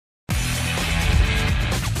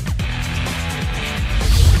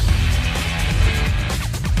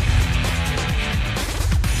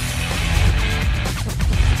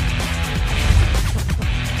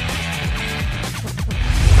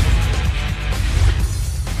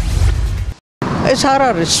ეს არ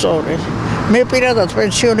არის სწორი. მე პირადად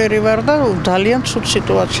პენსიონერი ვარ და ძალიან ცუდ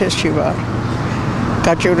სიტუაციაში ვარ.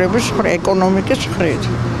 გაჭირვების ეკონომიკის მხრით.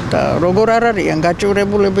 და როგორ არ არიან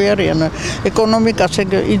გაჭირებულები არიან ეკონომიკას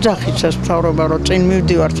იძახის ეს მთავრობა რომ წინ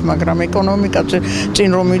მივდივართ მაგრამ ეკონომიკა წინ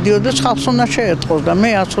რომ მიდიოდეს ხალხს უნდა შეეწყოს და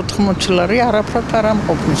მე 180 ლარი არაფრად არ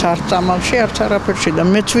ამყოფნის არც წამალში არც არაფერში და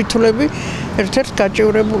მეც ვითვლები ერთ-ერთ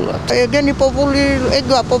გაჭირებულად ეგენი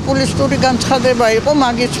პოპულისტური განცხადება იყო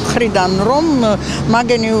მაგის მხრიდან რომ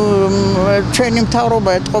მაგენი ჩვენი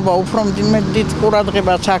მთავრობა ეთყობა უფრო დიდ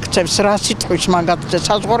ყურადღებას აქცევს რა სიტყვის მაგათზე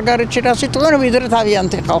საზღვარგარეთში რა სიტყვენ ვიდრე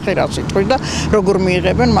თავიანთი ხალხი რა სიტყვის და როგორ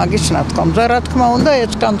მიიღებენ მაგის ნათქვამს და რა თქმა უნდა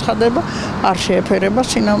ეს განცხადება არ შეეფერება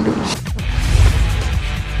სინამდვილეს.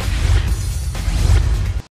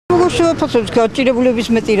 როგორ შევაფასებთ გაჭირებულების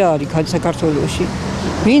მეტი რა არის საქართველოში?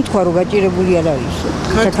 ვინ თქვა რომ გაჭირებული არ არის?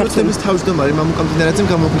 საქართველოს თავმჯდომარე მამუკა მდინარაძემ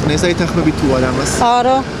გამოგვიყვნა ეს ეთანხმებით თუ არა ამას?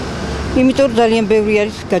 არა. იმიტომ რომ ძალიან ბევრი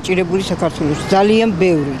არის გაჭირებული საქართველოში, ძალიან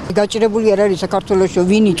ბევრი. გაჭირებული არ არის საქართველოში,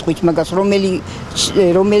 ვინ იტყვით მაგას,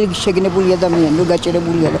 რომელი შეგნებული ადამიანი რომ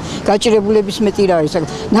გაჭირებული არა. გაჭირებულების მეტი რა არის?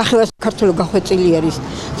 ნახევარ საქართველო გახვეწილი არის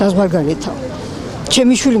საზღვარგარეთთან.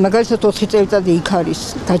 ჩემი შვილი მაგალითად 4 წელიწადი იქ არის.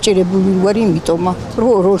 გაჭირებული ვარ იმიტომ,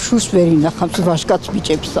 რომ შულს ვერ ინახავს ვაჟკაც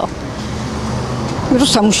ბიჭებსა. რომ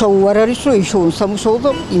სამუშაო არ არის, რომ იშოვონ სამუშაო და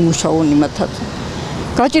იმუშაონ იმათაც.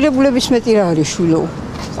 გაჭირებულების მეტი რა არის შვილო?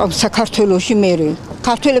 საქართველოში მე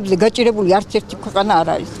ქართველებზე გაჭირებული არც ერთი ქვეყანა არ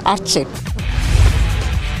არის, არც ერთი.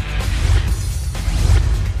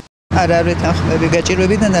 არ არის ეთანხმები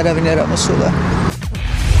გაჭირვებიდან არავინ არ ამოსულა.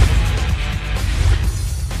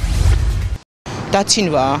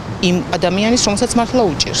 დაცინვა იმ ადამიანის, რომელსაც მართლა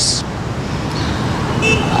უჭირს.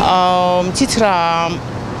 ციცრა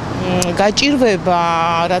გაჭირვება,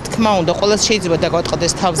 რა თქმა უნდა, ყველას შეიძლება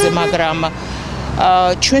დაგვატყდეს თავზე, მაგრამ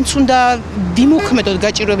ჩვენც უნდა ვიმოქმედოთ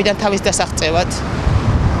გაჭირვებიდან თავის დასაღწევად.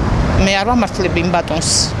 მე არ ვამართლებ იმ ბატონს,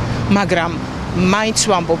 მაგრამ მაინც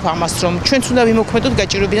ვამბობ ამას, რომ ჩვენც უნდა ვიმოქმედოთ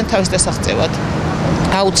გაჭირვებიდან თავის დასაღწევად.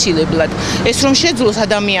 აუცილებლად. ეს რომ შეძლოს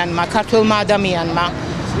ადამიანმა, ქართველმა ადამიანმა,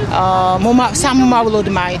 სამომავლოდ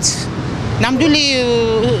მაინც ნამდვილი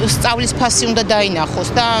სწავლის ფასი უნდა დაინახოს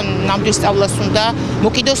და ნამდვილ სწავლას უნდა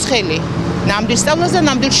მოკიდოს ხელი. ნამდვილ სწავლას და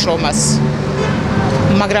ნამდვილ შრომას.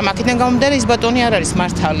 მაგრამ აქედან გამომდინარე ის ბატონი არ არის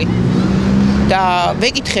მართალი. და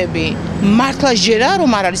ვეკითხები, მართლა ჯერა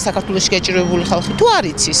რომ არ არის საქართველოში გაჭირვებული ხალხი თუ არ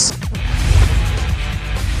იცის?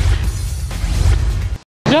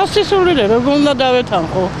 რასისულირე როგორ უნდა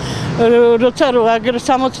დავეთანხო? როცა რომ აგერ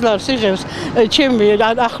 60 ლარს იღებს ჩემი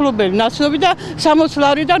ახლობელი ნაცნობი და 60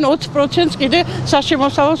 ლარიდან 20% კიდე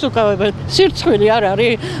საშემოსავლოს უკავებენ. სირცხვილი არ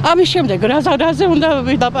არის? ამის შემდეგ რაზე უნდა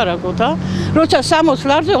ვილაპარაკოთ, როცა 60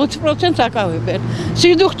 ლარზე 20% აკავებენ.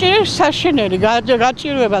 სიდუხჭე საშინელი,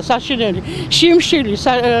 გაჭირვება საშინელი, შიმშილი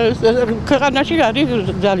ქვეყანაში არის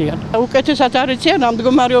ძალიან. უკეთესად არ იციან ამ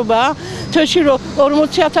მდგომარეობაა, თეში რომ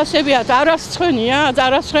 40,000-ებიათ არასწვენია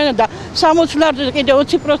და 60 ლარზე კიდე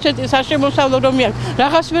 20% საშემოსავლო რომ აქვს,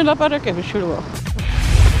 რაღაც ველაპარაკები შვილო.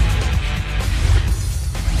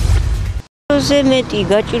 ზემეტი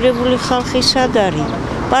გაჭირებული ხალხი სად არის?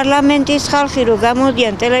 პარლამენტის ხალხი რომ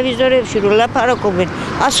გამოდიან ტელევიზორებში რომ ლაპარაკობენ,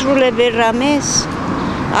 ასრულებენ რამეს?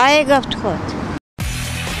 აეგავ თქვათ.